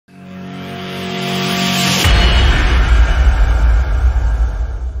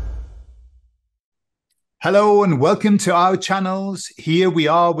Hello and welcome to our channels. Here we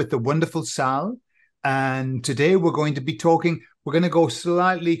are with the wonderful Sal. And today we're going to go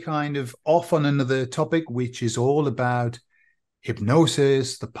slightly kind of off on another topic, which is all about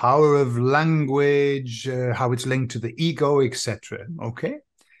hypnosis, the power of language, how it's linked to the ego, etc. Okay.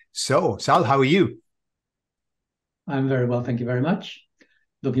 So, Sal, how are you? I'm very well, thank you very much.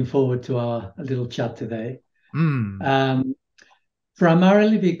 Looking forward to our little chat today. Hmm. Um,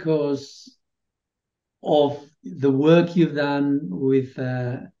 Primarily because of the work you've done with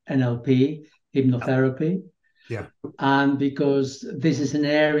NLP, hypnotherapy, Yeah. and because this is an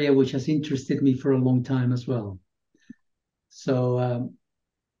area which has interested me for a long time as well. So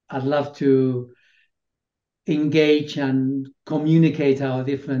I'd love to engage and communicate our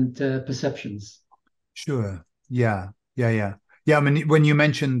different perceptions. Sure. Yeah. Yeah. Yeah. Yeah. I mean, when you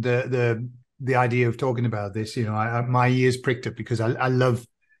mentioned the idea of talking about this, my ears pricked up because I love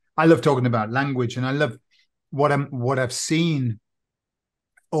talking about language, and I love what I've seen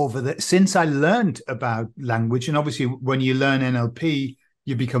over the since I learned about language. And obviously, when you learn NLP,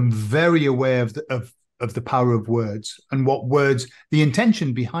 you become very aware of the power of words and what words, the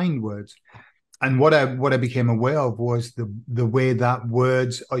intention behind words. And what I became aware of was the way that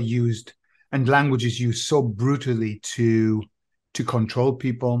words are used and language is used so brutally to control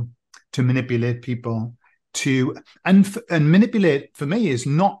people, to manipulate people, to and manipulate for me is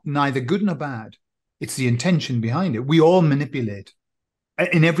not neither good nor bad. It's the intention behind it. We all manipulate.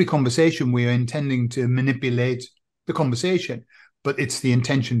 In every conversation, we are intending to manipulate the conversation, but it's the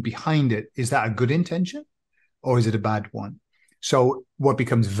intention behind it. Is that a good intention or is it a bad one? So what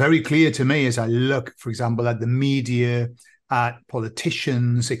becomes very clear to me as I look, for example, at the media, at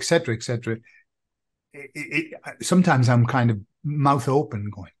politicians, etc., sometimes I'm kind of mouth open,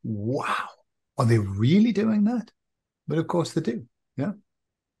 going, "Wow, are they really doing that?" But of course they do. Yeah.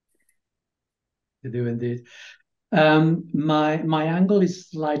 To do indeed. My angle is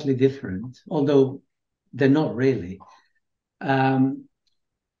slightly different, although they're not really. Um,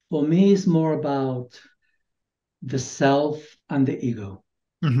 for me, it's more about the self and the ego,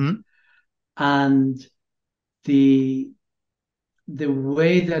 Mm-hmm. and the the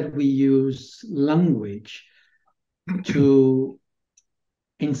way that we use language to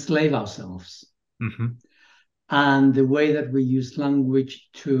enslave ourselves, Mm-hmm. and the way that we use language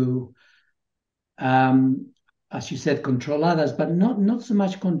to, um, as you said, control others, but not so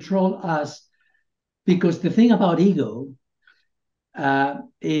much control us, because the thing about ego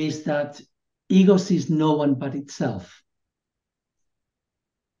is that ego sees no one but itself.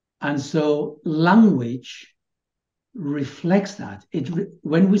 And so language reflects that.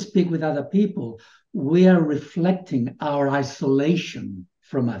 When we speak with other people, we are reflecting our isolation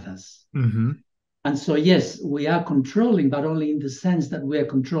from others. Mm-hmm. And so, yes, we are controlling, but only in the sense that we are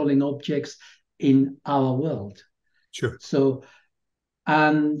controlling objects in our world. Sure. So,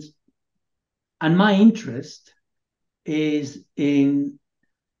 and and my interest is in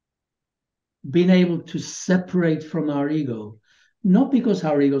being able to separate from our ego, not because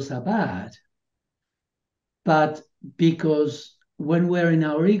our egos are bad, but because when we're in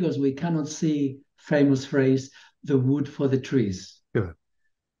our egos, we cannot see, famous phrase, the wood for the trees. Sure.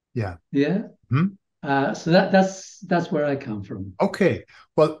 Yeah. Yeah. Mhm. So that's where I come from. Okay.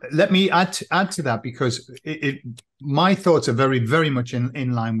 Well, let me add to that because my thoughts are very, very much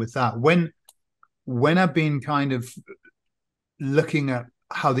in line with that. When I've been kind of looking at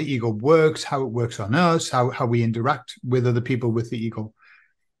how the ego works, how it works on us, how we interact with other people with the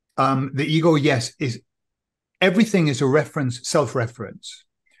ego, yes, is everything is a reference, self-reference,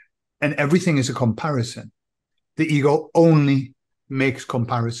 and everything is a comparison. The ego only makes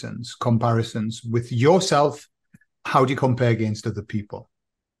comparisons with yourself. How do you compare against other people?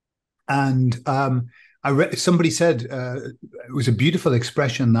 And I read somebody said it was a beautiful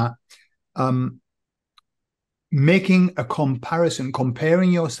expression that um, making a comparison,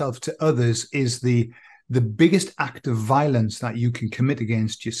 comparing yourself to others, is the biggest act of violence that you can commit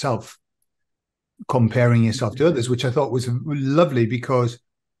against yourself. Comparing yourself to others, which I thought was lovely because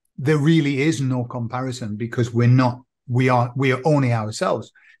there really is no comparison because we are only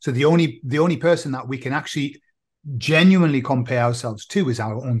ourselves. So the only person that we can actually genuinely compare ourselves to is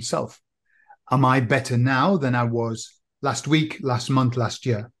our own self. Am I better now than I was last week, last month, last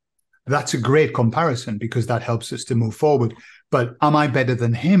year? That's a great comparison because that helps us to move forward. But am I better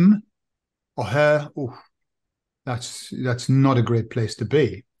than him or her? Oh, that's not a great place to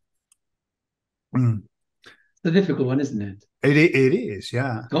be. Mm. It's a difficult one, isn't it? It is,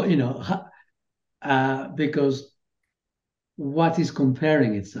 yeah. Got because what is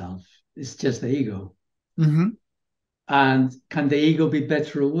comparing itself is just the ego. Hmm. And can the ego be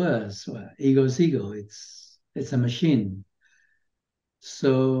better or worse? Well, ego is ego. It's a machine.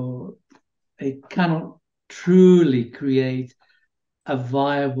 So it cannot truly create a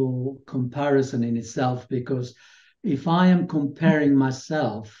viable comparison in itself, because if I am comparing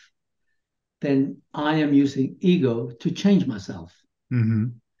myself, then I am using ego to change myself. Mm-hmm.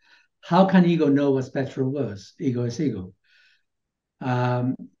 How can ego know what's better or worse? Ego is ego.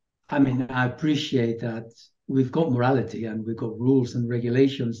 Um, I mean, I appreciate that we've got morality and we've got rules and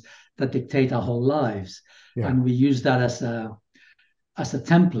regulations that dictate our whole lives, Yeah. and we use that as a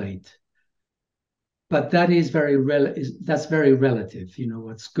template. But that is that's very relative. You know,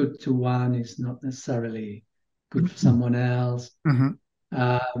 what's good to one is not necessarily good for someone else. Mm-hmm.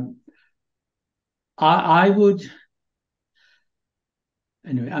 Um, I would,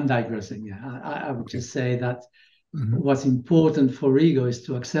 anyway, I'm digressing. Yeah, I would Okay. just say that Mm-hmm. what's important for ego is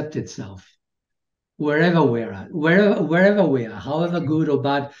to accept itself wherever we're at, wherever we are, however good or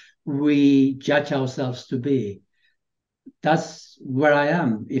bad we judge ourselves to be. That's where I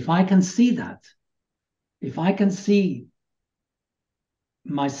am. If I can see that, if I can see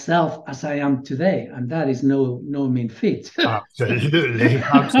myself as I am today, and that is no mean feat. Absolutely.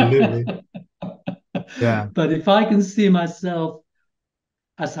 Absolutely. Yeah. But if I can see myself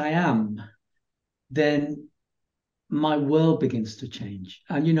as I am, then my world begins to change.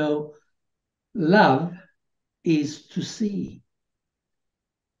 And you know, love is to see.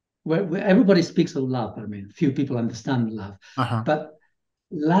 Where everybody speaks of love, I mean, few people understand love, Uh-huh. but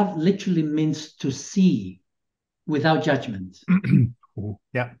love literally means to see without judgment. Ooh,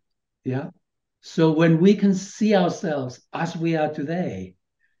 yeah. Yeah. So when we can see ourselves as we are today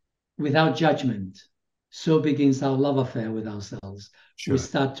without judgment, so begins our love affair with ourselves. We Sure.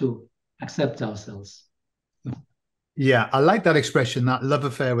 start to accept ourselves. Yeah, I like that expression, that love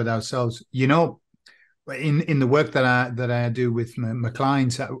affair with ourselves. You know, in the work that I do with my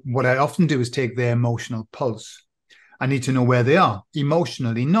clients, what I often do is take their emotional pulse. I need to know where they are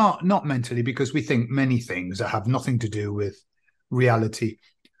emotionally, not mentally, because we think many things that have nothing to do with reality.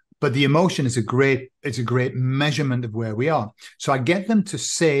 But the emotion is a great measurement of where we are. So I get them to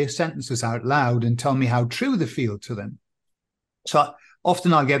say sentences out loud and tell me how true they feel to them. So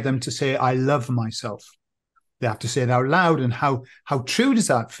often I'll get them to say, "I love myself." They have to say it out loud, and how true does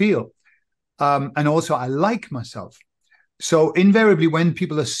that feel? And also, I like myself. So invariably, when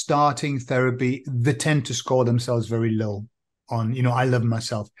people are starting therapy, they tend to score themselves very low on, I love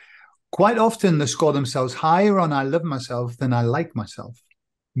myself. Quite often, they score themselves higher on I love myself than I like myself.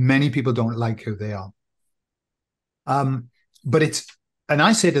 Many people don't like who they are. Um, but and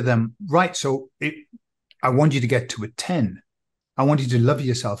I say to them, right, so I want you to get to a 10. I want you to love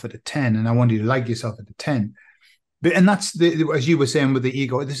yourself at a 10, and I want you to like yourself at a 10. And that's as you were saying with the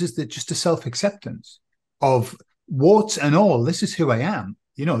ego, this is just a self-acceptance of warts and all. This is who I am.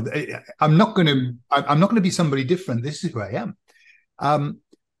 I'm not going to be somebody different. This is who I am.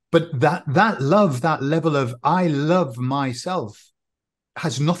 But that love, that level of I love myself,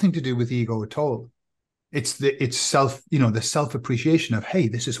 has nothing to do with ego at all. It's self, the self-appreciation of, hey,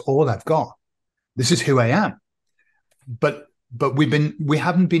 this is all I've got. This is who I am. But we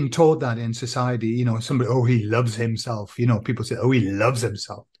haven't been taught that in society. Somebody, oh, he loves himself. People say, oh, he loves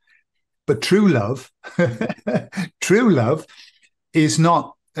himself. But true love, true love is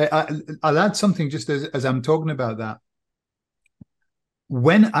not. I'll add something just as I'm talking about that.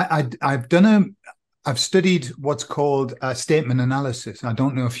 When I've studied what's called statement analysis. I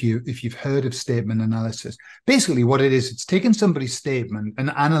don't know if you've heard of statement analysis. Basically, what it is, it's taking somebody's statement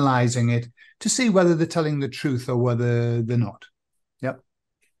and analyzing it to see whether they're telling the truth or whether they're not. Yep.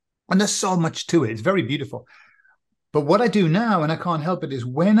 And there's so much to it. It's very beautiful. But what I do now, and I can't help it, is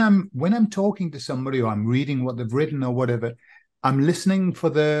when I'm talking to somebody or I'm reading what they've written or whatever, I'm listening for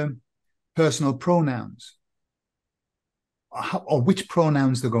the personal pronouns or which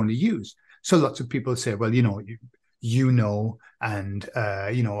pronouns they're going to use. So lots of people say, well, and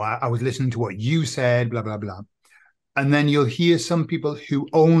I was listening to what you said, blah, blah, blah. And then you'll hear some people who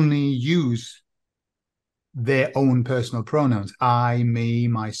only use their own personal pronouns, I, me,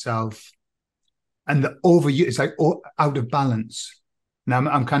 myself, and the overuse, it's like out of balance. Now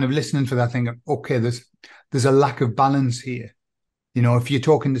I'm kind of listening for that thing. Okay, there's a lack of balance here. If you're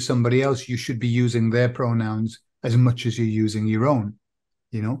talking to somebody else, you should be using their pronouns as much as you're using your own.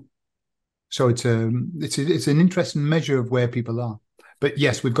 So it's an interesting measure of where people are. But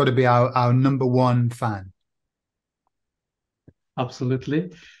yes, we've got to be our number one fan.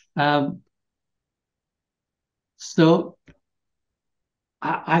 Absolutely. So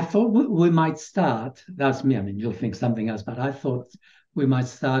I thought we might start. That's me. I mean, you'll think something else, but I thought we might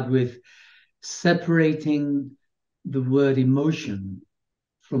start with separating the word emotion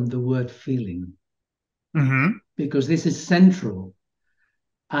from the word feeling, because this is central.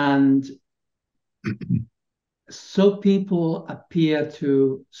 And so many people appear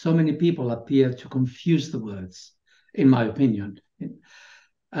to confuse the words, in my opinion.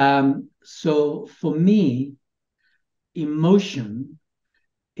 So for me, emotion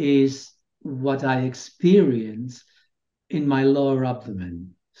is what I experience in my lower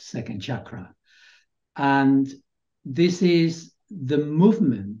abdomen, second chakra. And this is the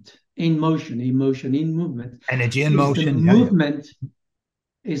movement in motion, emotion in movement. Energy in motion.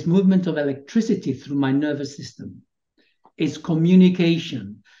 Is movement of electricity through my nervous system. It's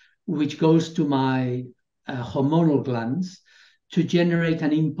communication, which goes to my hormonal glands to generate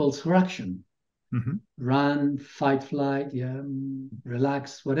an impulse for action. Run, fight, flight,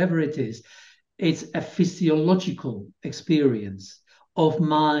 relax, whatever it is. It's a physiological experience of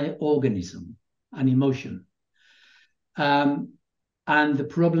my organism and emotion. And the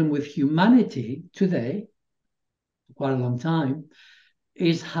problem with humanity today, for quite a long time,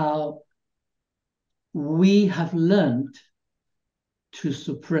 is how we have learned to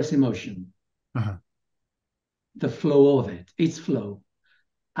suppress emotion, the flow of it, its flow.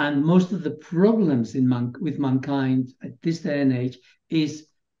 And most of the problems with mankind at this day and age is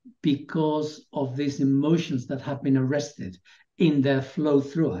because of these emotions that have been arrested in their flow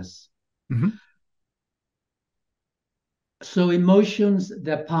through us. So emotions,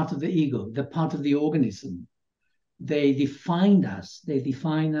 they're part of the ego, they're part of the organism. They define us. They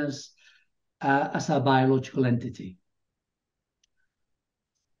define us as a biological entity.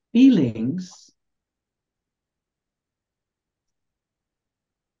 Feelings.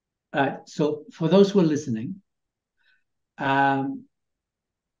 So for those who are listening,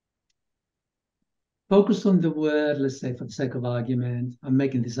 focus on the word, let's say for the sake of argument, I'm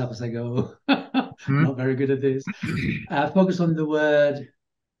making this up as I go, not very good at this. Focus on the word,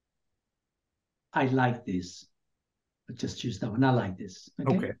 I like this. Just choose that one. I like this.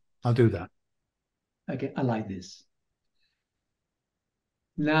 Okay, I'll do that. Okay, I like this.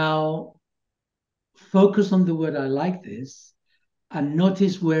 Now, focus on the word I like this and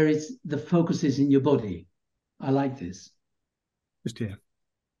notice where the focus is in your body. I like this. Just here.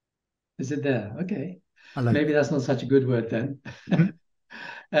 Is it there? Okay. Like Maybe that's not such a good word then.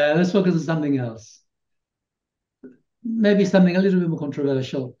 Let's focus on something else. Maybe something a little bit more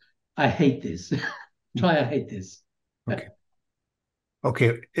controversial. I hate this. Try I hate this.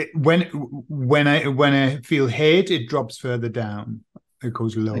 Okay. When I feel hate, it drops further down. It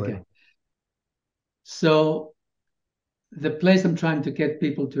goes lower. Okay. So the place I'm trying to get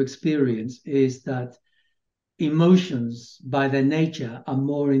people to experience is that emotions, by their nature, are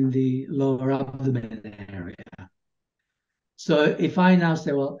more in the lower abdomen area. So if I now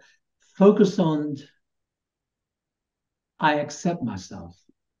say, well, focus on, I accept myself.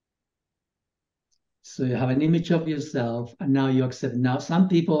 So you have an image of yourself and now you accept. Now, some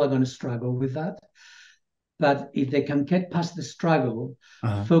people are going to struggle with that. But if they can get past the struggle,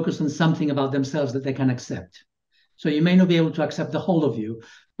 focus on something about themselves that they can accept. So you may not be able to accept the whole of you,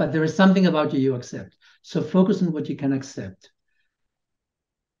 but there is something about you accept. So focus on what you can accept.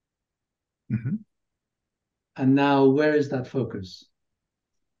 And now, where is that focus?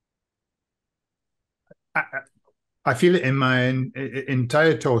 I feel it in my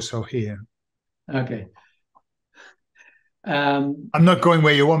entire torso here. Okay. I'm not going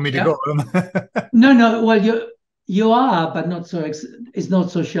where you want me to go. No. Well, you are, but not so. It's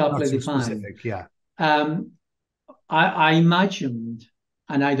not so sharply defined. Specific, yeah. I imagined,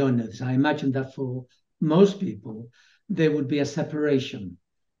 and I don't know this. I imagined that for most people, there would be a separation.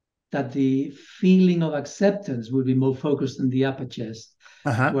 That the feeling of acceptance would be more focused on the upper chest,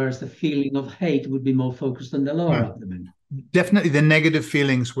 whereas the feeling of hate would be more focused on the lower abdomen. Definitely, the negative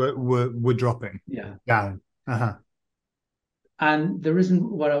feelings were dropping. Yeah. Down. And the reason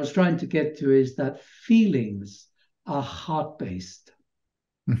what I was trying to get to is that feelings are heart-based.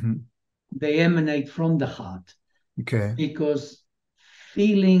 They emanate from the heart. Okay. Because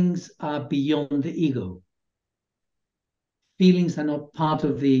feelings are beyond the ego. Feelings are not part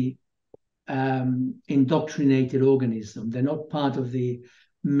of the indoctrinated organism. They're not part of the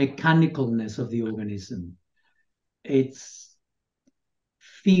mechanicalness of the organism. It's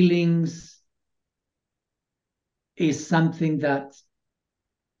feelings is something that,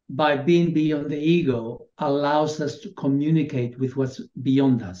 by being beyond the ego, allows us to communicate with what's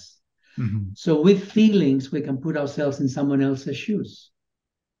beyond us. So with feelings, we can put ourselves in someone else's shoes,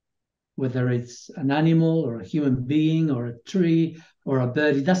 whether it's an animal or a human being or a tree or a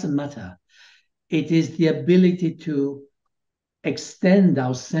bird, it doesn't matter. It is the ability to extend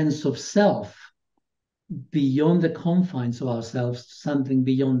our sense of self beyond the confines of ourselves to something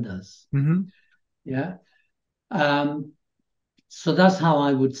beyond us. Mm-hmm. Yeah. So that's how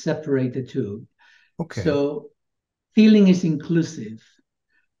I would separate the two. Okay. So feeling is inclusive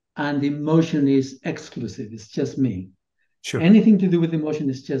and emotion is exclusive. It's just me. Sure. Anything to do with emotion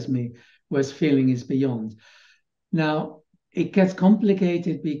is just me, whereas feeling is beyond. Now, it gets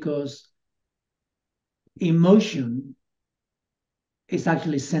complicated because emotion is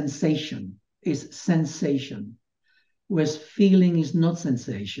actually sensation, whereas feeling is not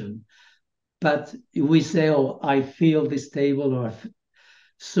sensation. But we say, oh, I feel this table, or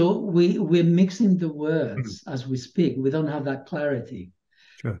so we're mixing the words as we speak. We don't have that clarity.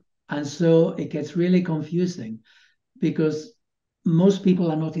 Sure. And so it gets really confusing because most people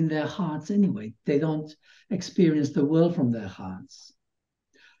are not in their hearts anyway. They don't experience the world from their hearts.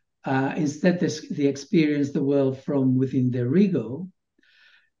 Instead, they experience the world from within their ego,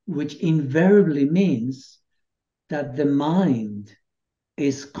 which invariably means that the mind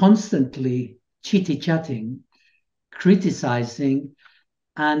is constantly chitty-chatting, criticizing,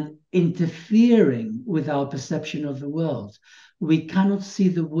 and interfering with our perception of the world. We cannot see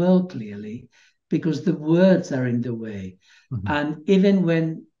the world clearly because the words are in the way. Mm-hmm. And even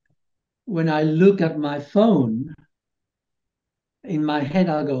when I look at my phone, in my head,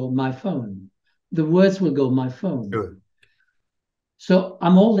 I'll go, my phone. The words will go, my phone. Sure. So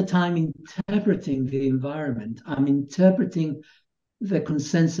I'm all the time interpreting the environment. I'm interpreting the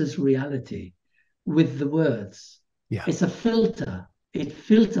consensus reality with the words. Yeah. It's a filter. It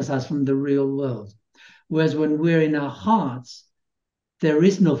filters us from the real world. Whereas when we're in our hearts, there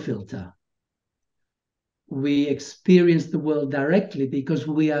is no filter. We experience the world directly because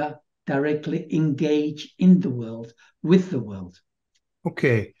we are directly engaged in the world, with the world.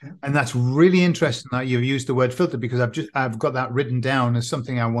 Okay. And that's really interesting that you've used the word filter, because I've got that written down as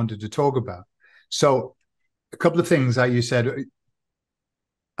something I wanted to talk about. So a couple of things that you said.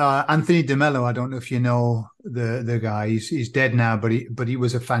 Anthony DeMello, I don't know if you know the guy. He's dead now, but he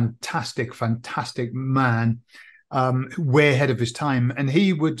was a fantastic man, way ahead of his time. And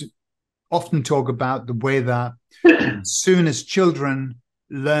he would often talk about the way that as soon as children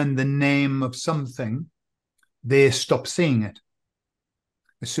learn the name of something, they stop seeing it.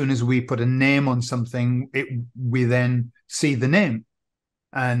 As soon as we put a name on something, we then see the name.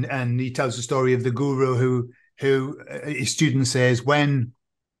 And he tells the story of the guru who his student says, when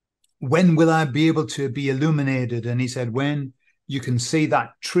will I be able to be illuminated? And he said, when you can see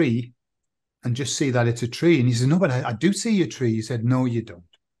that tree and just see that it's a tree. And he said, no, but I do see a tree. He said, no, you don't.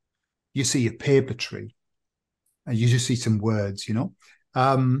 You see a paper tree and you just see some words, you know?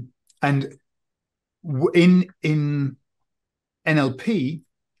 And in NLP,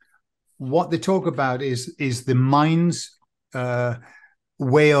 what they talk about is the mind's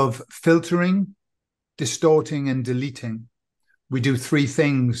way of filtering, distorting, and deleting. We do three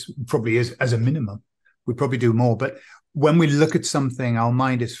things, probably as a minimum. We probably do more. But when we look at something, our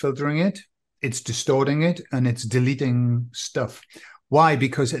mind is filtering it, it's distorting it, and it's deleting stuff. Why?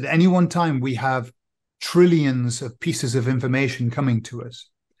 Because at any one time, we have trillions of pieces of information coming to us.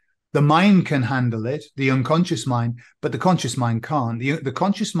 The mind can handle it, the unconscious mind, but the conscious mind can't. The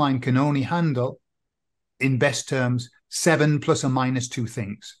conscious mind can only handle, in best terms, 7 plus or minus 2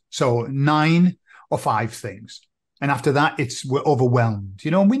 things. So 9 or 5 things. And after that, we're overwhelmed,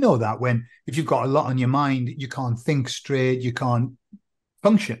 you know, and we know that if you've got a lot on your mind, you can't think straight, you can't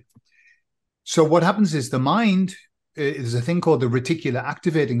function. So what happens is the mind is a thing called the reticular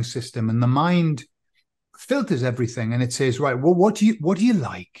activating system, and the mind filters everything, and it says, right, well, what do you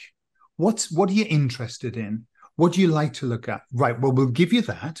like? What are you interested in? What do you like to look at? Right, well, we'll give you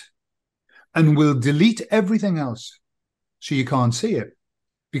that, and we'll delete everything else so you can't see it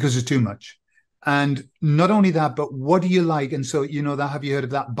because it's too much. And not only that, but what do you like? And so, you know, have you heard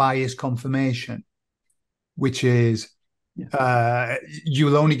of that bias confirmation, which is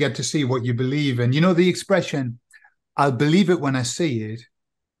you'll only get to see what you believe in. You know, the expression, I'll believe it when I see it,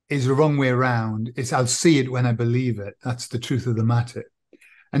 is the wrong way around. It's I'll see it when I believe it. That's the truth of the matter.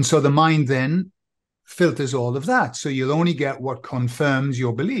 And so the mind then filters all of that. So you'll only get what confirms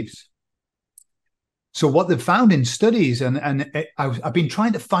your beliefs. So what they've found in studies, and I've been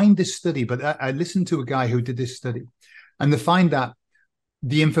trying to find this study, but I listened to a guy who did this study, and they find that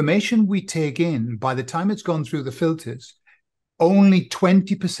the information we take in, by the time it's gone through the filters, only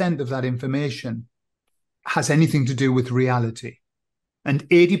 20% of that information has anything to do with reality. And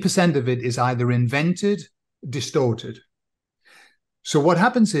 80% of it is either invented, distorted. So what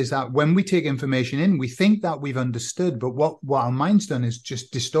happens is that when we take information in, we think that we've understood, but what our mind's done is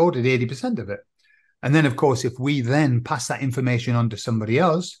just distorted 80% of it. And then, of course, if we then pass that information on to somebody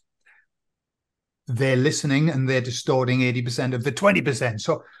else, they're listening and they're distorting 80% of the 20%.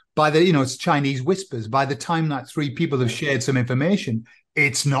 So by the, it's Chinese whispers. By the time that three people have shared some information,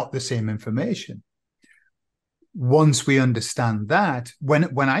 it's not the same information. Once we understand that,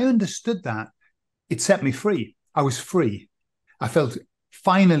 when I understood that, it set me free. I was free. I felt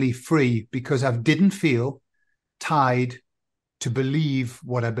finally free because I didn't feel tied to believe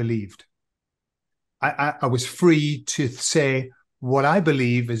what I believed. I was free to say what I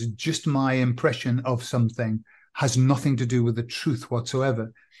believe is just my impression of something, has nothing to do with the truth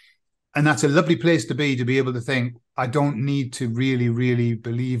whatsoever. And that's a lovely place to be able to think, I don't need to really, really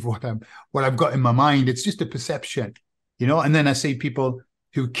believe what I've got in my mind. It's just a perception, And then I see people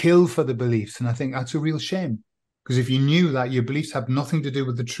who kill for the beliefs, and I think that's a real shame. Because if you knew that your beliefs have nothing to do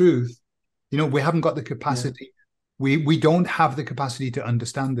with the truth, we haven't got the capacity. Yeah. We don't have the capacity to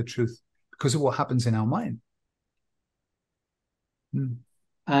understand the truth because of what happens in our mind. And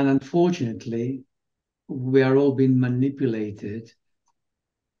unfortunately, we are all being manipulated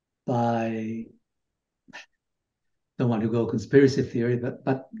by, don't want to go conspiracy theory,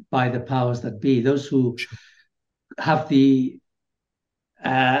 but by the powers that be, those who have the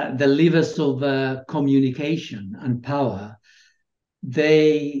levers of communication and power.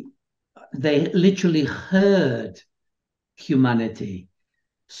 They literally herd humanity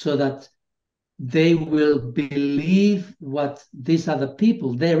so that they will believe what these other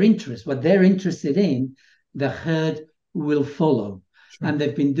people, what they're interested in, the herd will follow. Sure. And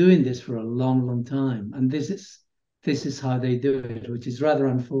they've been doing this for a long, long time. And this is how they do it, which is rather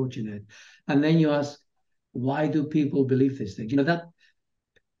unfortunate. And then you ask, why do people believe these things? That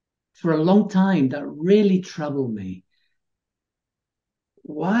for a long time, that really troubled me.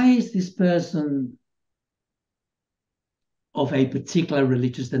 Why is this person of a particular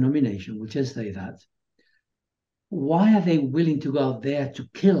religious denomination, we'll just say that, why are they willing to go out there to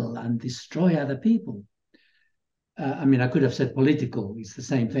kill and destroy other people? I could have said political, it's the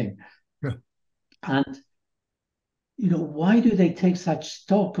same thing. Yeah. And, why do they take such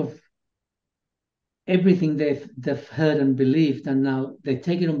stock of everything they've heard and believed, and now they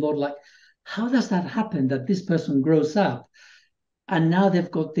take it on board? Like, how does that happen, that this person grows up and now they've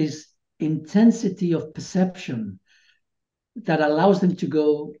got this intensity of perception that allows them to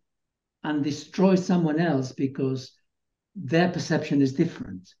go and destroy someone else because their perception is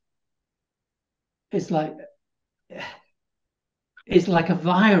different? It's like a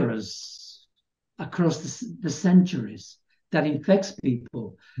virus across the centuries that infects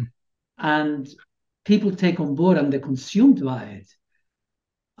people. And people take on board and they're consumed by it.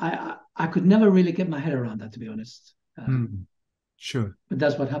 I could never really get my head around that, to be honest. Sure. But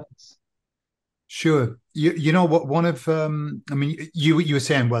that's what happens. Sure. You know what? One of you were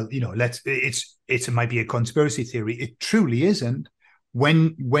saying, well, it might be a conspiracy theory. It truly isn't.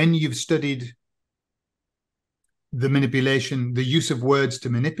 When you've studied the manipulation, the use of words to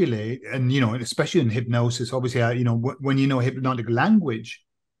manipulate, and especially in hypnosis, obviously, when you know hypnotic language,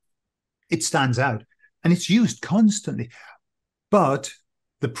 it stands out and it's used constantly. But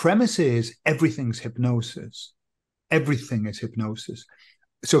the premise is everything's hypnosis. Everything is hypnosis.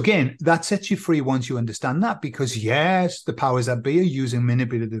 So again, that sets you free once you understand that, because yes, the powers that be are using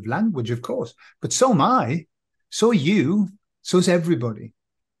manipulative language, of course, but so am I, so are you, so is everybody.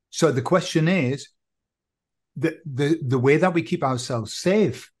 So the question is, the way that we keep ourselves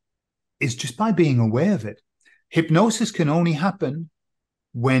safe is just by being aware of it. Hypnosis can only happen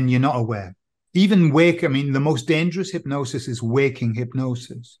when you're not aware. Even the most dangerous hypnosis is waking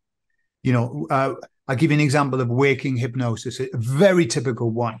hypnosis. I'll give you an example of waking hypnosis, a very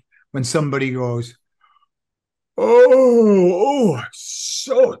typical one. When somebody goes, I'm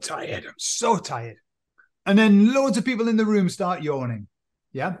so tired, I'm so tired. And then loads of people in the room start yawning.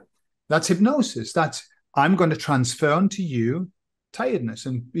 Yeah, that's hypnosis. That's, I'm going to transfer onto you tiredness.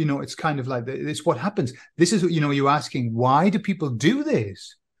 And, it's kind of like, it's what happens. This is, you're asking, why do people do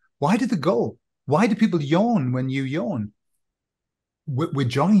this? Why do they go? Why do people yawn when you yawn? We're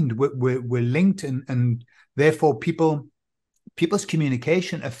joined, we're linked, and therefore people's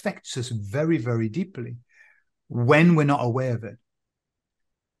communication affects us very, very deeply when we're not aware of it.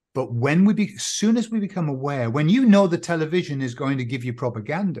 But as soon as we become aware, when the television is going to give you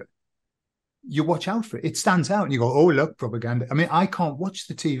propaganda, you watch out for it. It stands out and you go, oh, look, propaganda. I can't watch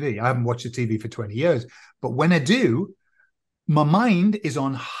the TV. I haven't watched the TV for 20 years. But when I do, my mind is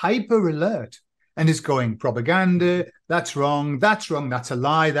on hyper alert. And it's going, propaganda, that's wrong, that's a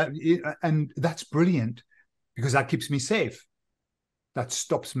lie, and that's brilliant, because that keeps me safe. That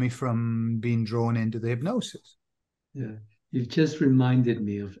stops me from being drawn into the hypnosis. Yeah, you've just reminded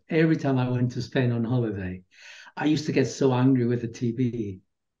me of every time I went to Spain on holiday, I used to get so angry with the TV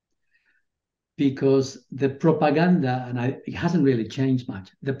because the propaganda, and it hasn't really changed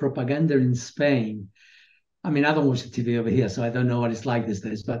much. The propaganda in Spain, I mean, I don't watch the TV over here, so I don't know what it's like these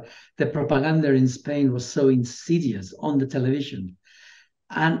days, but the propaganda in Spain was so insidious on the television.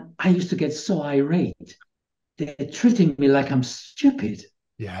 And I used to get so irate. They're treating me like I'm stupid.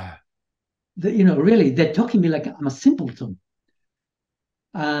 Yeah. Really, they're talking to me like I'm a simpleton.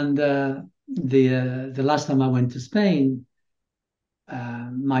 And the last time I went to Spain,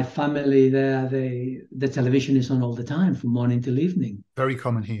 my family there, the television is on all the time from morning till evening, Very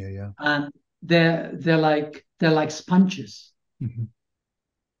common here, yeah. and they're like sponges. Mhm.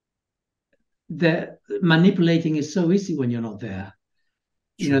 The manipulating is so easy when you're not there.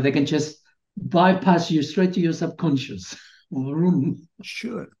 Sure. They can just bypass you straight to your subconscious room.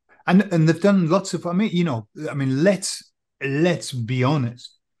 Sure. And they've done lots of, let's be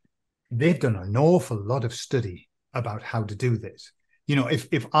honest. They've done an awful lot of study about how to do this.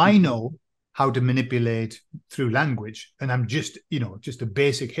 If I know how to manipulate through language, and I'm just a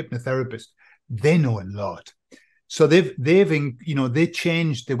basic hypnotherapist, they know a lot. So they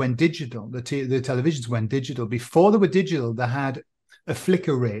changed. They went digital. The televisions went digital. Before they were digital, they had a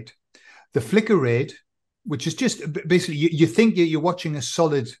flicker rate. The flicker rate, which is just basically you think you're watching a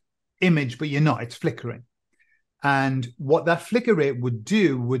solid image, but you're not. It's flickering. And what that flicker rate would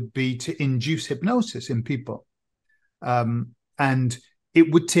do would be to induce hypnosis in people. And it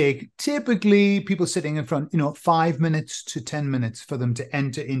would take typically people sitting in front, 5 minutes to 10 minutes for them to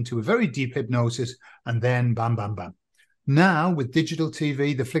enter into a very deep hypnosis, and then bam, bam, bam. Now with digital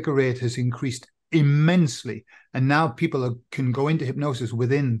TV, the flicker rate has increased immensely. And now people can go into hypnosis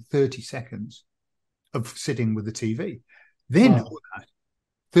within 30 seconds of sitting with the TV. They know that.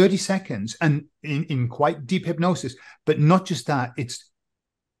 30 seconds and in quite deep hypnosis. But not just that, it's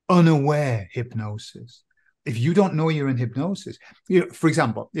unaware hypnosis. If you don't know you're in hypnosis, for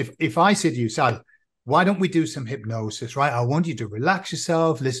example, if I say to you, Sal, why don't we do some hypnosis, right? I want you to relax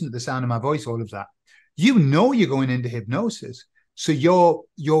yourself, listen to the sound of my voice, all of that. You're going into hypnosis. So your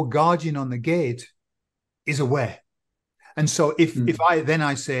guardian on the gate is aware. And so if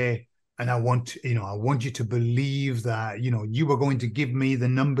I say, and I want you to believe that, you were going to give me the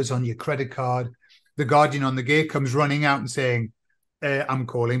numbers on your credit card. The guardian on the gate comes running out and saying, I'm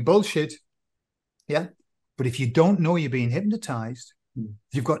calling bullshit. Yeah. But if you don't know you're being hypnotized,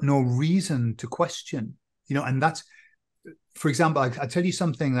 you've got no reason to question, and that's, for example, I tell you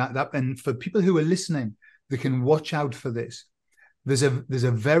something that, and for people who are listening, they can watch out for this. There's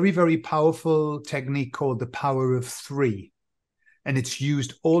a very, very powerful technique called the power of three. And it's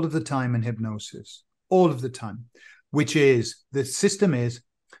used all of the time in hypnosis, all of the time, which is the system is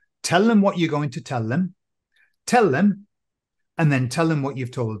tell them what you're going to tell them, and then tell them what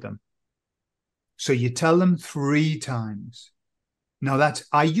you've told them. So you tell them 3 times. Now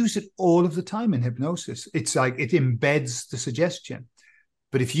I use it all of the time in hypnosis. It's like it embeds the suggestion.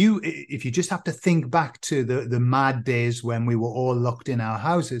 But if you just have to think back to the mad days when we were all locked in our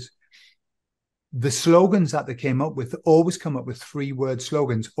houses, the slogans that they came up with always come up with 3-word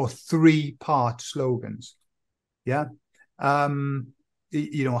slogans or 3-part slogans. Yeah. Hands,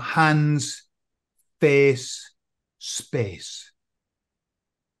 face, space.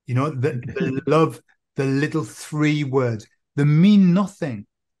 The love, the little 3 words. They mean nothing.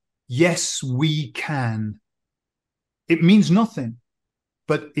 Yes, we can. It means nothing,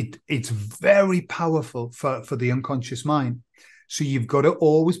 but it's very powerful for the unconscious mind. So you've got to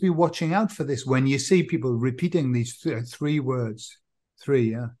always be watching out for this when you see people repeating these 3 words.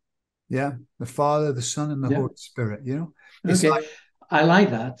 3, yeah. Yeah. The Father, the Son, and the Holy Spirit, It's okay. I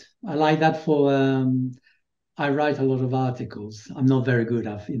like that. I like that for I write a lot of articles. I'm not very good.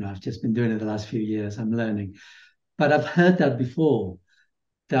 I've just been doing it the last few years. I'm learning. But I've heard that before,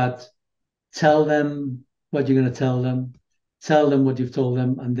 that tell them what you're going to tell them what you've told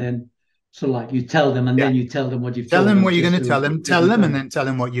them, and then like you tell them and then you tell them what you've told them. Tell them what you're going to tell them, and then tell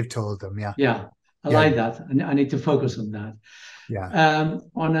them what you've told them. Yeah. Yeah. I like that. And I need to focus on that. Yeah.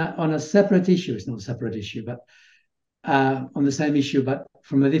 On a separate issue, it's not a separate issue, but on the same issue, but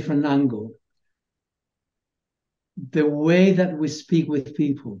from a different angle. The way that we speak with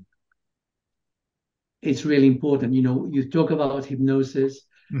people, it's really important. You talk about hypnosis.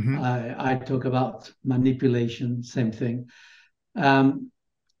 Mm-hmm. I talk about manipulation, same thing.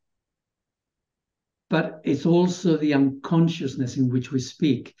 But it's also the unconsciousness in which we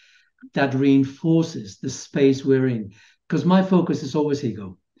speak that reinforces the space we're in. Because my focus is always ego.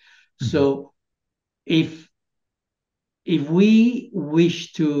 Mm-hmm. So if we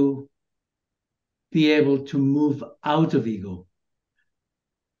wish to be able to move out of ego,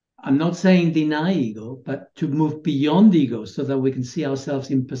 I'm not saying deny ego, but to move beyond ego so that we can see ourselves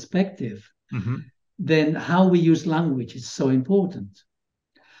in perspective, then how we use language is so important.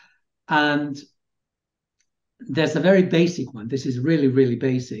 And there's a very basic one. This is really, really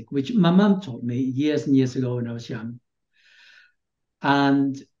basic, which my mom taught me years and years ago when I was young.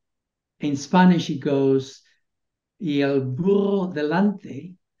 And in Spanish, it goes, y el burro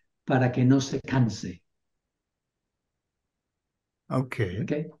delante para que no se canse.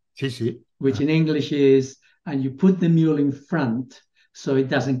 Okay. Sí, sí. Which in English is, and you put the mule in front so it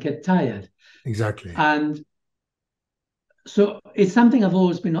doesn't get tired. Exactly. And so it's something I've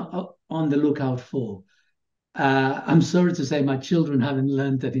always been on the lookout for. I'm sorry to say my children haven't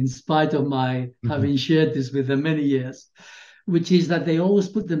learned that, in spite of my having shared this with them many years, which is that they always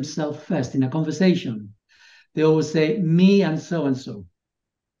put themselves first in a conversation. They always say, me and so.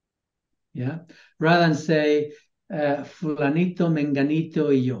 Yeah. Rather than say, fulanito, menganito,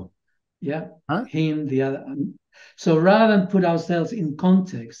 y yo. Yeah. Huh? Him, the other. So rather than put ourselves in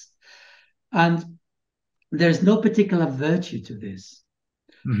context, and there's no particular virtue to this.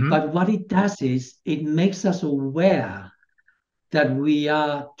 But what it does is it makes us aware that we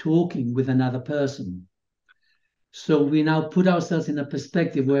are talking with another person. So we now put ourselves in a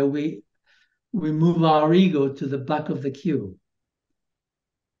perspective where we move our ego to the back of the queue.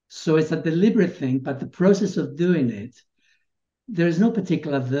 So it's a deliberate thing, but the process of doing it, there is no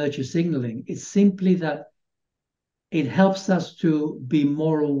particular virtue signaling. It's simply that it helps us to be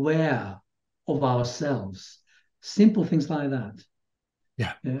more aware of ourselves. Simple things like that.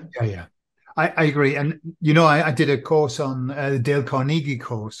 Yeah. I agree. And, you know, I did a course on the Dale Carnegie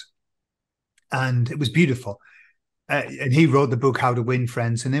course, and it was beautiful. And he wrote the book, How to Win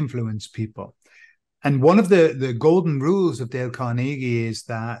Friends and Influence People. And one of the golden rules of Dale Carnegie is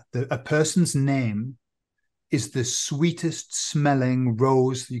that a person's name is the sweetest smelling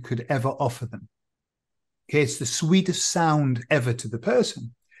rose you could ever offer them. Okay, it's the sweetest sound ever to the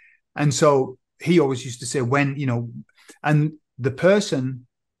person. And so he always used to say, when, you know, and the person,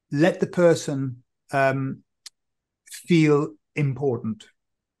 let the person feel important.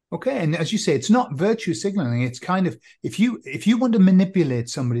 Okay, and as you say, it's not virtue signaling. It's kind of, if you want to manipulate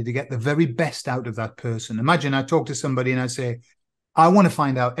somebody to get the very best out of that person, imagine I talk to somebody and I say, I want to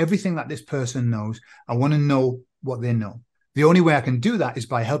find out everything that this person knows. I want to know what they know. The only way I can do that is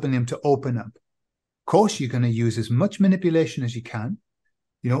by helping them to open up. Of course, you're going to use as much manipulation as you can,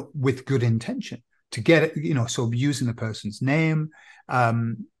 you know, with good intention to get it, you know, so using the person's name,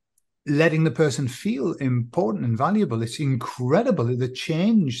 letting the person feel important and valuable. It's incredible, the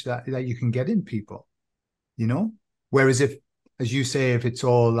change that you can get in people, you know? Whereas if, as you say, if it's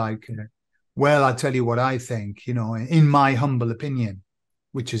all like, well, I'll tell you what I think, you know, in my humble opinion,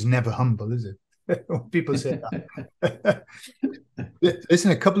 which is never humble, is it? People say that.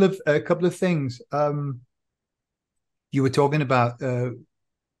 Listen, a couple of things. You were talking about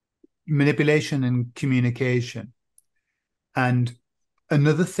manipulation and communication. And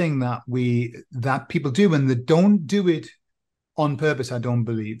another thing that people do, and they don't do it on purpose, I don't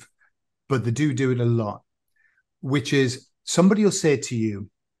believe, but they do it a lot, which is somebody will say to you,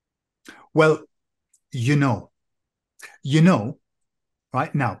 well, you know,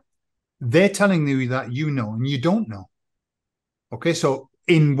 right now, they're telling you that you know, and you don't know. Okay, so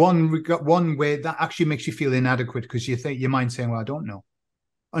in one way, that actually makes you feel inadequate because you think your mind's saying, well, I don't know,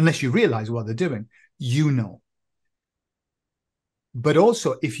 unless you realize what they're doing, you know. But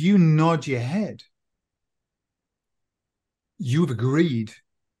also, if you nod your head, you've agreed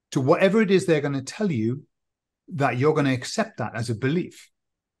to whatever it is they're going to tell you, that you're going to accept that as a belief.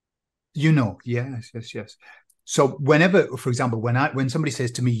 You know, yes. So whenever, for example, when somebody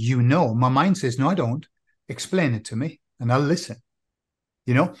says to me, you know, my mind says, no, I don't. Explain it to me and I'll listen.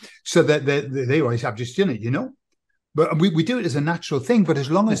 You know, so that they always have just done it, you know. But we do it as a natural thing. But as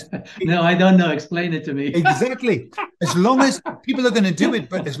long as no, I don't know. Explain it to me. Exactly. As long as people are going to do it,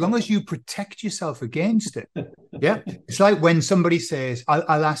 but as long as you protect yourself against it. Yeah. It's like when somebody says,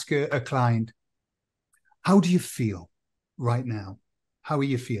 I'll ask a client, how do you feel right now? How are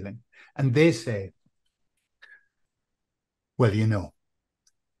you feeling? And they say, well, you know,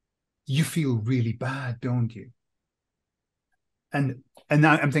 you feel really bad, don't you? And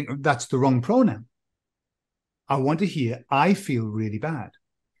now I'm thinking that's the wrong pronoun. I want to hear, I feel really bad.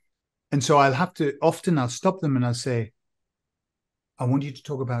 And so I'll stop them and I'll say, I want you to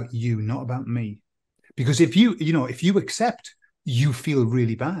talk about you, not about me. Because if you accept you feel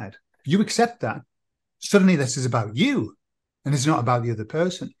really bad, you accept that, suddenly this is about you and it's not about the other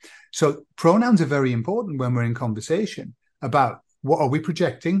person. So pronouns are very important when we're in conversation about what are we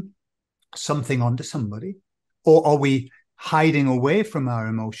projecting something onto somebody, or are we hiding away from our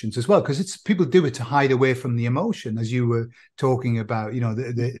emotions as well, because it's people do it to hide away from the emotion, as you were talking about, you know,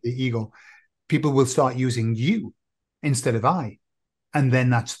 the ego. People will start using you instead of I, and then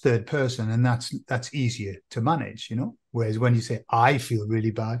that's third person, and that's easier to manage, you know. Whereas when you say I feel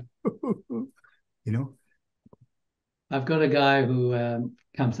really bad, you know. I've got a guy who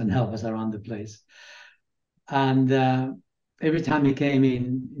comes and helps us around the place, and every time he came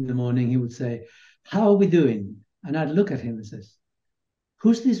in the morning, he would say, "How are we doing?" And I'd look at him and says,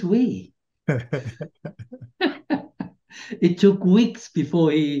 "Who's this we?" It took weeks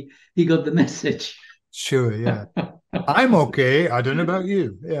before he got the message. Sure, yeah. I'm okay. I don't know about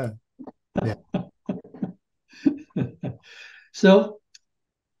you. Yeah. Yeah. So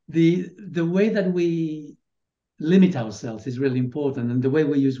the way that we limit ourselves is really important, and the way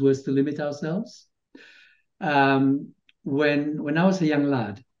we use words to limit ourselves. When I was a young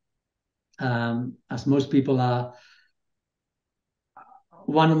lad, as most people are,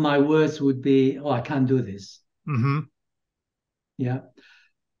 one of my words would be, "Oh, I can't do this." Mm-hmm. Yeah.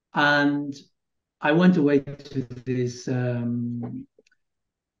 And I went away to this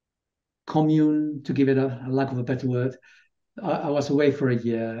commune, to give it a lack of a better word. I was away for a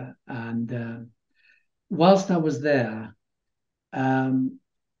year, and whilst I was there,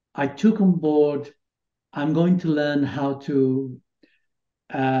 I took on board, I'm going to learn how to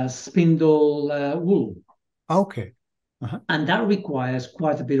spindle wool. Okay. Uh-huh. And that requires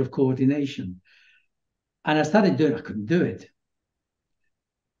quite a bit of coordination. And I started doing it, I couldn't do it.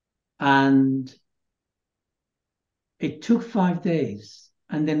 And it took 5 days.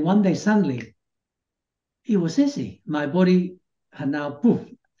 And then one day, suddenly, it was easy. My body had now poof.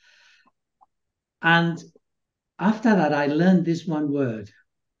 And after that, I learned this one word: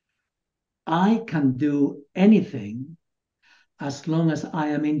 I can do anything as long as I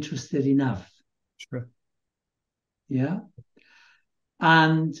am interested enough. Sure. Yeah.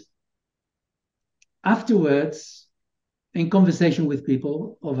 And afterwards, in conversation with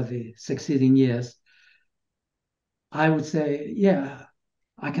people over the succeeding years, I would say, "Yeah,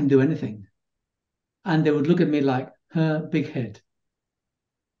 I can do anything." And they would look at me like, "Her big head."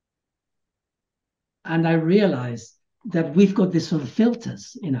 And I realized that we've got these sort of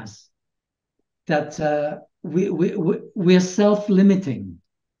filters in us, that we're self-limiting.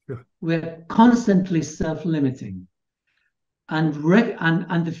 Sure. We're constantly self-limiting. And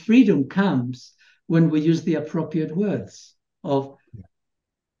the freedom comes when we use the appropriate words of,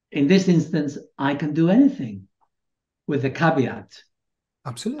 in this instance, I can do anything, with a caveat.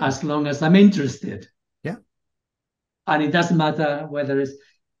 Absolutely. As long as I'm interested. Yeah. And it doesn't matter whether it's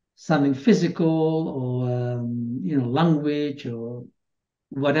something physical or language or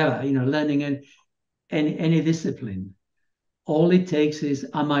whatever, learning any discipline. All it takes is,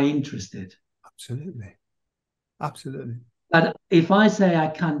 am I interested? Absolutely. Absolutely. But if I say I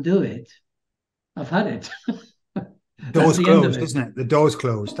can't do it, I've had it. Door's closed, isn't it? The door's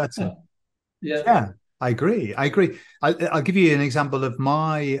closed. That's it. Yeah. Yeah, I agree. I'll give you an example of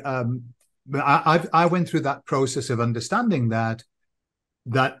my. I went through that process of understanding that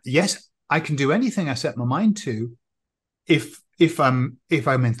yes, I can do anything I set my mind to, if I'm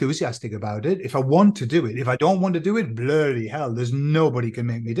enthusiastic about it, if I want to do it. If I don't want to do it, bloody hell, there's nobody can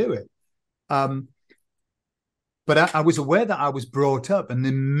make me do it. But I was aware that I was brought up, and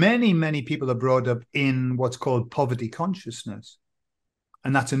then many people are brought up in what's called poverty consciousness.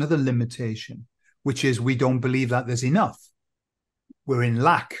 And that's another limitation, which is we don't believe that there's enough. We're in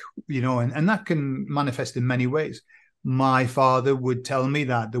lack, and that can manifest in many ways. My father would tell me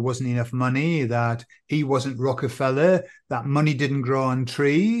that there wasn't enough money, that he wasn't Rockefeller, that money didn't grow on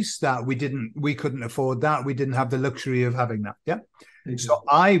trees, that we couldn't afford that. We didn't have the luxury of having that. Yeah. Mm-hmm. So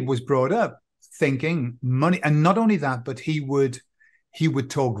I was brought up thinking money, and not only that, but he would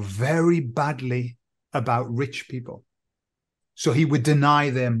talk very badly about rich people. So he would deny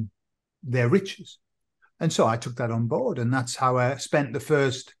them their riches. And so I took that on board, and that's how I spent the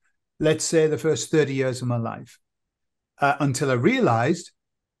first 30 years of my life, until I realized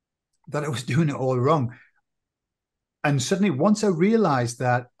that I was doing it all wrong. And suddenly, once I realized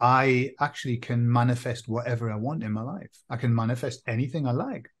that I actually can manifest whatever I want in my life, I can manifest anything I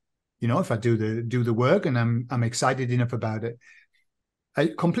like. If I do the work and I'm excited enough about it,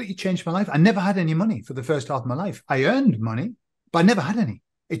 I completely changed my life. I never had any money for the first half of my life. I earned money, but I never had any.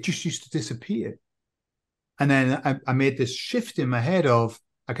 It just used to disappear. And then I made this shift in my head of,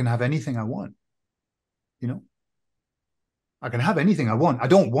 I can have anything I want. I can have anything I want. I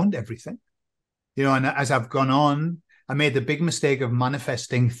don't want everything. And as I've gone on, I made the big mistake of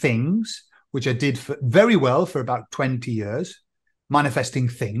manifesting things, which I did very well for about 20 years. Manifesting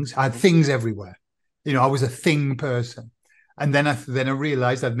things. I had things everywhere. I was a thing person. And then I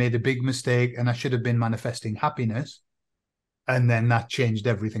realized I'd made a big mistake and I should have been manifesting happiness. And then that changed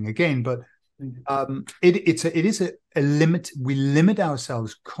everything again. But it is a limit. We limit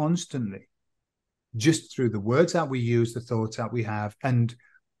ourselves constantly just through the words that we use, the thoughts that we have, and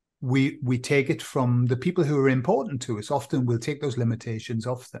we take it from the people who are important to us. Often we'll take those limitations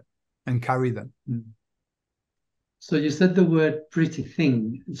off them and carry them. So you said the word pretty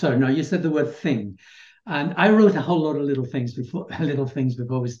thing. Sorry, no, you said the word thing. And I wrote a whole lot of little things before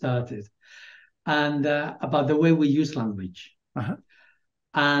we started, and about the way we use language.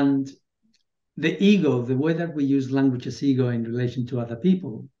 And the ego, the way that we use language as ego in relation to other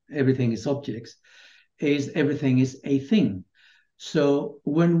people, everything is objects, everything is a thing. So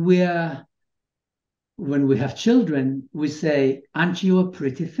when we have children, we say, "Aren't you a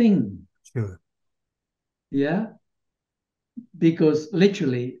pretty thing?" Sure. Yeah, because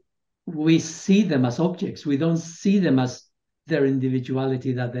literally we see them as objects. We don't see them as their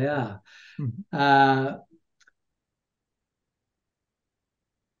individuality that they are.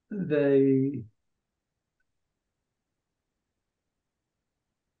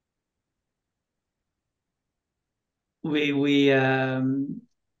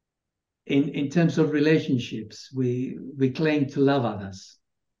 In terms of relationships, we claim to love others.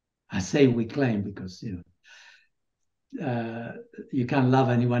 I say we claim because you can't love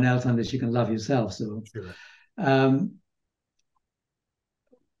anyone else unless you can love yourself. So, sure.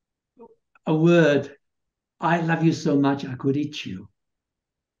 A word, "I love you so much I could eat you."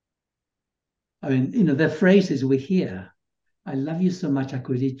 I mean, the phrases we hear, "I love you so much I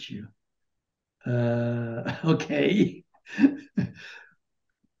could eat you." Okay.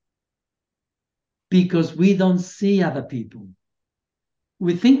 Because we don't see other people.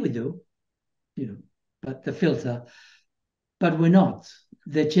 We think we do, but the filter, but we're not.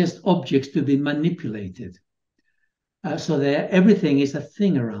 They're just objects to be manipulated. So everything is a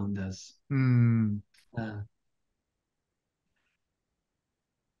thing around us.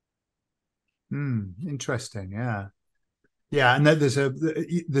 Interesting. Yeah. And there's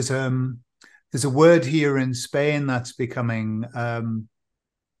a word here in Spain that's become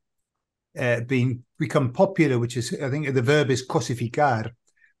popular, which is, I think the verb is cosificar,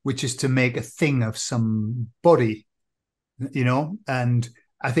 which is to make a thing of somebody, and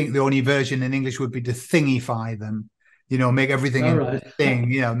I think the only version in English would be to thingify them, make everything into a thing,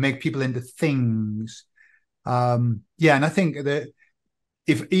 make people into things. And I think that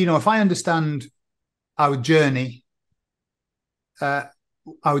if I understand our journey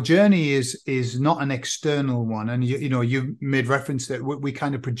is not an external one, and you made reference that we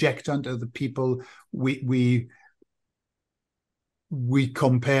kind of project onto other people. We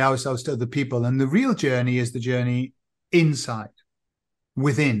compare ourselves to other people, and the real journey is the journey inside,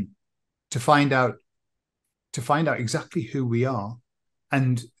 within, to find out exactly who we are,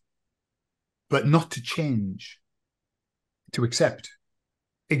 but not to change, to accept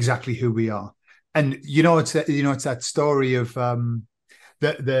exactly who we are. And it's that story of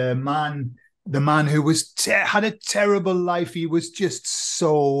the man who had a terrible life. He was just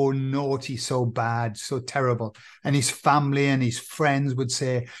so naughty, so bad, so terrible. And his family and his friends would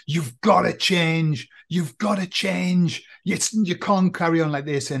say, "You've got to change. You've got to change. You can't carry on like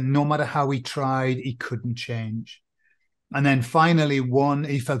this." And no matter how he tried, he couldn't change. And then finally,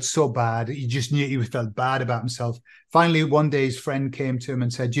 he felt so bad. He just knew he felt bad about himself. Finally, one day, his friend came to him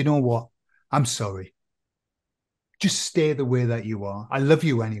and said, "You know what? I'm sorry. Just stay the way that you are. I love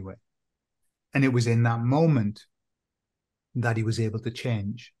you anyway." And it was in that moment that he was able to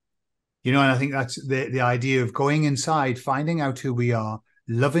change. And I think that's the idea of going inside, finding out who we are,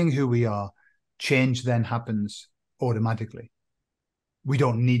 loving who we are. Change then happens automatically. We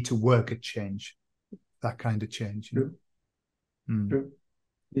don't need to work at change, that kind of change. True. True.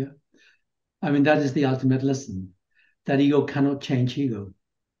 Yeah. I mean, that is the ultimate lesson, that ego cannot change ego.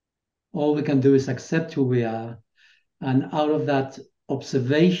 All we can do is accept who we are. And out of that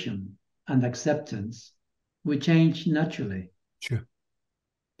observation and acceptance, we change naturally. Sure.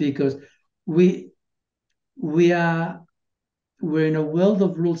 Because we're in a world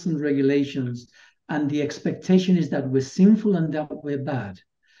of rules and regulations, and the expectation is that we're sinful and that we're bad.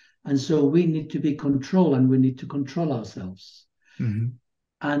 And so we need to be controlled, and we need to control ourselves.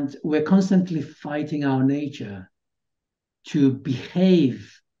 And we're constantly fighting our nature to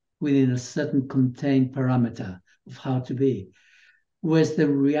behave within a certain contained parameter of how to be. Whereas the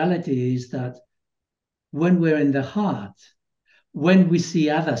reality is that when we're in the heart, when we see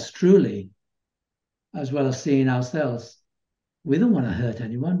others truly, as well as seeing ourselves, we don't want to hurt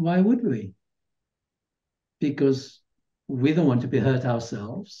anyone. Why would we? Because we don't want to be hurt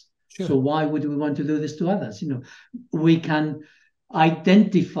ourselves. So Sure. why would we want to do this to others? We can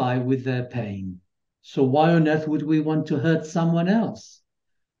identify with their pain. So why on earth would we want to hurt someone else?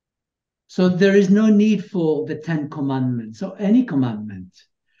 So there is no need for the Ten Commandments or any commandment.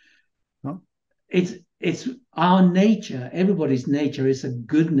 No? It's our nature. Everybody's nature is a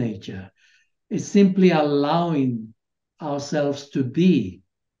good nature. It's simply allowing ourselves to be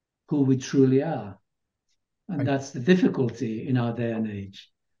who we truly are. And I, that's the difficulty in our day and age,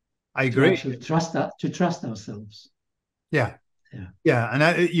 I to agree. actually trust ourselves. Yeah. Yeah. Yeah. And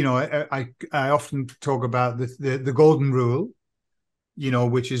I often talk about the golden rule,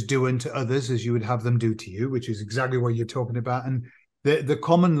 which is do unto others as you would have them do to you, which is exactly what you're talking about. And the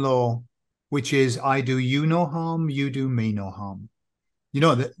common law, which is I do you no harm, you do me no harm.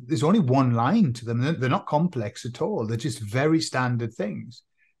 There's only one line to them. They're not complex at all. They're just very standard things,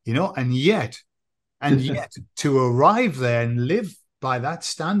 and yet to arrive there and live by that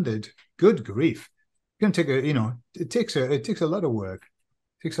standard, good grief, it's going to it takes a lot of work.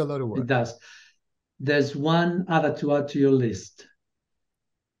 It takes a lot of It work. does. There's one other to add to your list.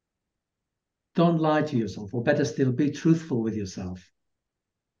 Don't lie to yourself, or better still, be truthful with yourself.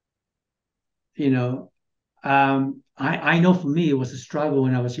 I know for me, it was a struggle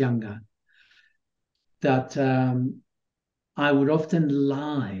when I was younger that I would often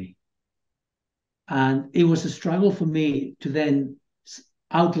lie. And it was a struggle for me to then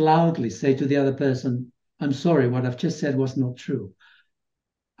out loudly say to the other person, I'm sorry, what I've just said was not true.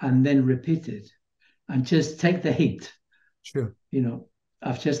 And then repeat it and just take the hit. Sure.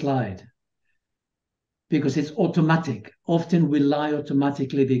 I've just lied. Because it's automatic. Often we lie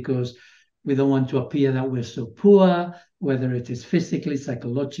automatically because we don't want to appear that we're so poor, whether it is physically,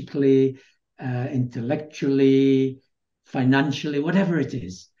 psychologically, intellectually, financially, whatever it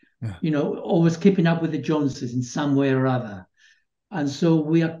is. Yeah. Always keeping up with the Joneses in some way or other. And so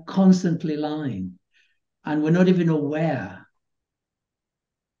we are constantly lying and we're not even aware.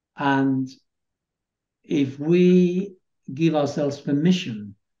 And if we give ourselves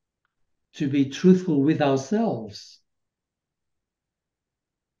permission to be truthful with ourselves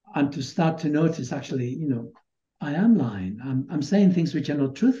and to start to notice, actually, I am lying. I'm saying things which are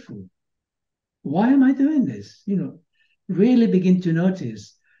not truthful. Why am I doing this? Really begin to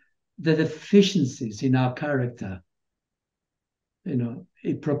notice the deficiencies in our character.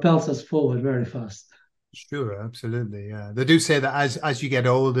 It propels us forward very fast. Sure, absolutely. Yeah. They do say that as you get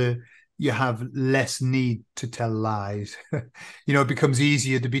older, you have less need to tell lies. It becomes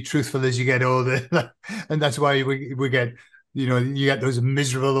easier to be truthful as you get older. And that's why we get, you get those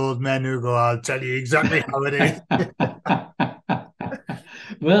miserable old men who go, I'll tell you exactly how it is.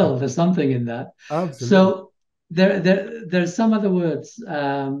 Well, there's something in that. Absolutely. So there's some other words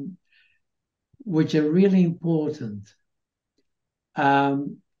which are really important,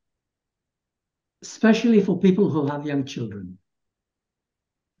 especially for people who have young children.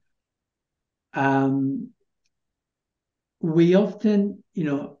 We often,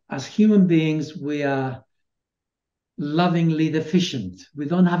 as human beings, we are lovingly deficient. We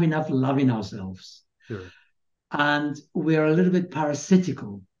don't have enough love in ourselves. Sure. And we're a little bit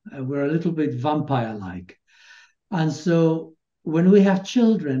parasitical. We're a little bit vampire-like. And so when we have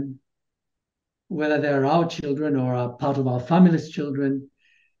children, whether they're our children or are part of our family's children,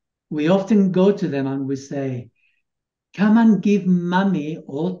 we often go to them and we say, come and give mommy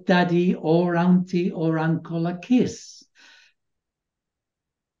or daddy or auntie or uncle a kiss.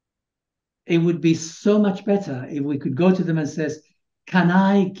 It would be so much better if we could go to them and says, can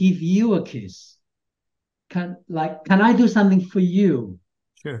I give you a kiss? Can I do something for you?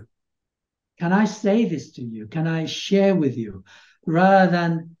 Sure. Can I say this to you? Can I share with you? Rather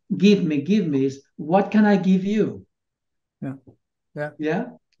than give me, is what can I give you? Yeah. Yeah. Yeah.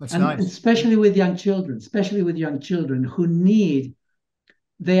 That's And nice. especially with young children who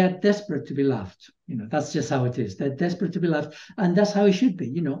they are desperate to be loved. That's just how it is. They're desperate to be loved. And that's how it should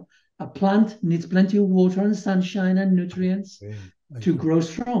be. A plant needs plenty of water and sunshine and nutrients to grow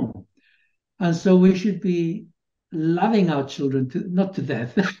strong. And so we should be loving our children not to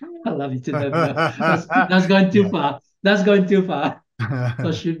death. I love you to death. No, that's going too far. That's going too far.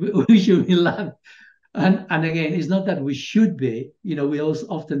 So we should be loved. And again, it's not that we should be. We also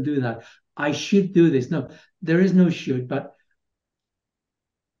often do that. I should do this. No, there is no should, but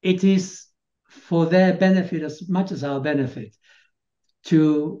it is for their benefit as much as our benefit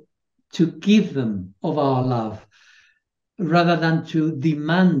to give them of our love rather than to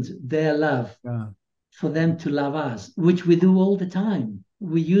demand their love Yeah. for them to love us, which we do all the time.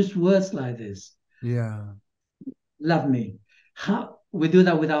 We use words like this. Yeah. Love me. How we do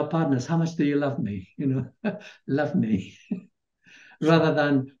that with our partners. How much do you love me? Love me. rather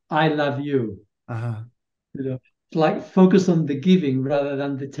than I love you. Uh-huh. You know, it's like focus on the giving rather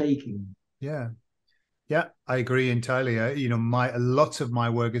than the taking. Yeah. Yeah, I agree entirely. A lot of my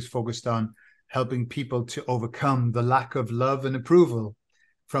work is focused on helping people to overcome the lack of love and approval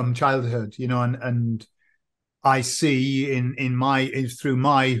from childhood, and I see through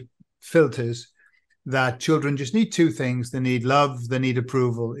my filters that children just need two things. They need love, they need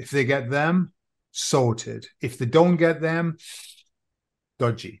approval. If they get them, sorted. If they don't get them,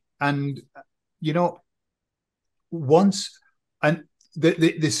 dodgy. And you know, once and the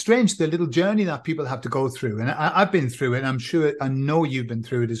little journey that people have to go through, and I've been through it, and I'm sure I know you've been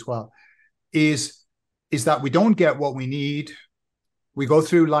through it as well, is that we don't get what we need. We go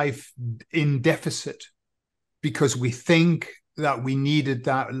through life in deficit because we think that we needed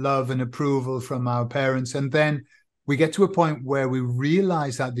that love and approval from our parents. And then we get to a point where we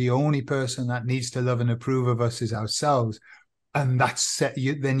realize that the only person that needs to love and approve of us is ourselves. And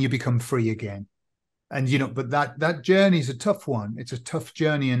then you become free again. And, but that journey is a tough one. It's a tough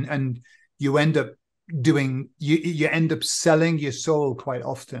journey. And you end up you end up selling your soul quite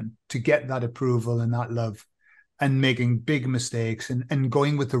often to get that approval and that love, and making big mistakes and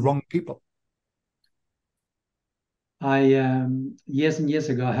going with the wrong people. Years and years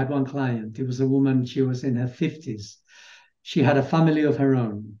ago, I had one client. It was a woman. She was in her 50s. She had a family of her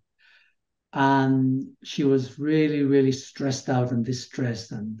own, and she was really, really stressed out and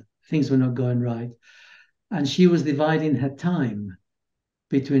distressed, and things were not going right. And she was dividing her time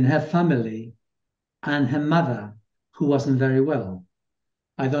between her family and her mother, who wasn't very well.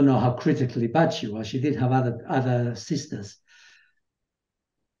 I don't know how critically bad she was. She did have other sisters,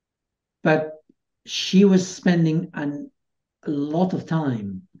 but she was spending a lot of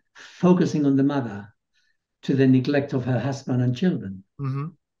time focusing on the mother to the neglect of her husband and children. Mm-hmm.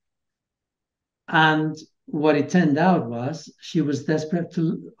 And what it turned out was she was desperate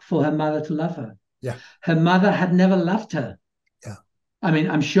for her mother to love her. Yeah. Her mother had never loved her. Yeah. I mean,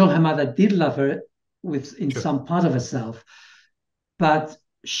 I'm sure her mother did love her in Sure. some part of herself, but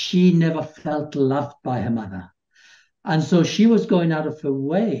she never felt loved by her mother. And so she was going out of her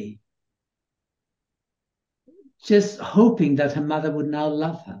way, just hoping that her mother would now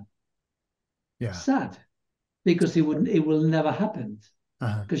love her. Yeah. Sad, because it will never happen,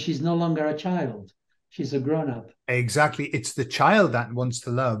 Uh-huh. because she's no longer a child. She's a grown-up. Exactly. It's the child that wants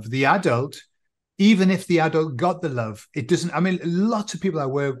to love. The adult, even if the adult got the love, it doesn't. I mean, lots of people I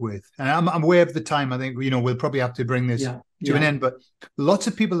work with, and I'm aware of the time. I think, we'll probably have to bring this to an end, but lots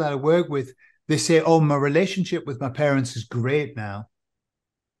of people that I work with, they say, oh, my relationship with my parents is great now,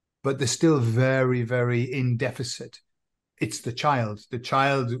 but they're still very, very in deficit. It's the child. The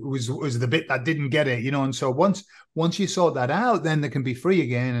child was the bit that didn't get it, and so once you sort that out, then they can be free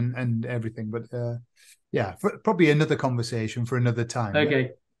again and everything. But probably another conversation for another time.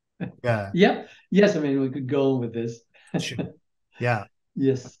 Okay. Yeah. Yeah. Yes. I mean, we could go on with this. Sure. Yeah.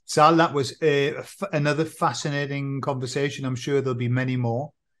 Yes. Sal, that was another fascinating conversation. I'm sure there'll be many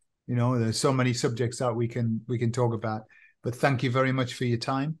more. There's so many subjects that we can talk about. But thank you very much for your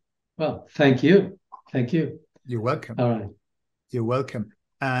time. Well, thank you. Thank you. You're welcome. All right. You're welcome.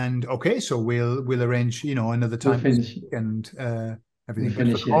 And okay, so we'll arrange, another time and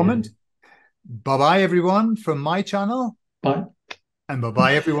everything. But for the moment, bye-bye everyone from my channel. Bye. And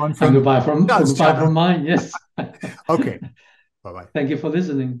bye-bye everyone from goodbye from mine. Yes. Okay. Bye-bye. Thank you for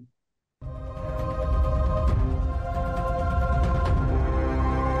listening.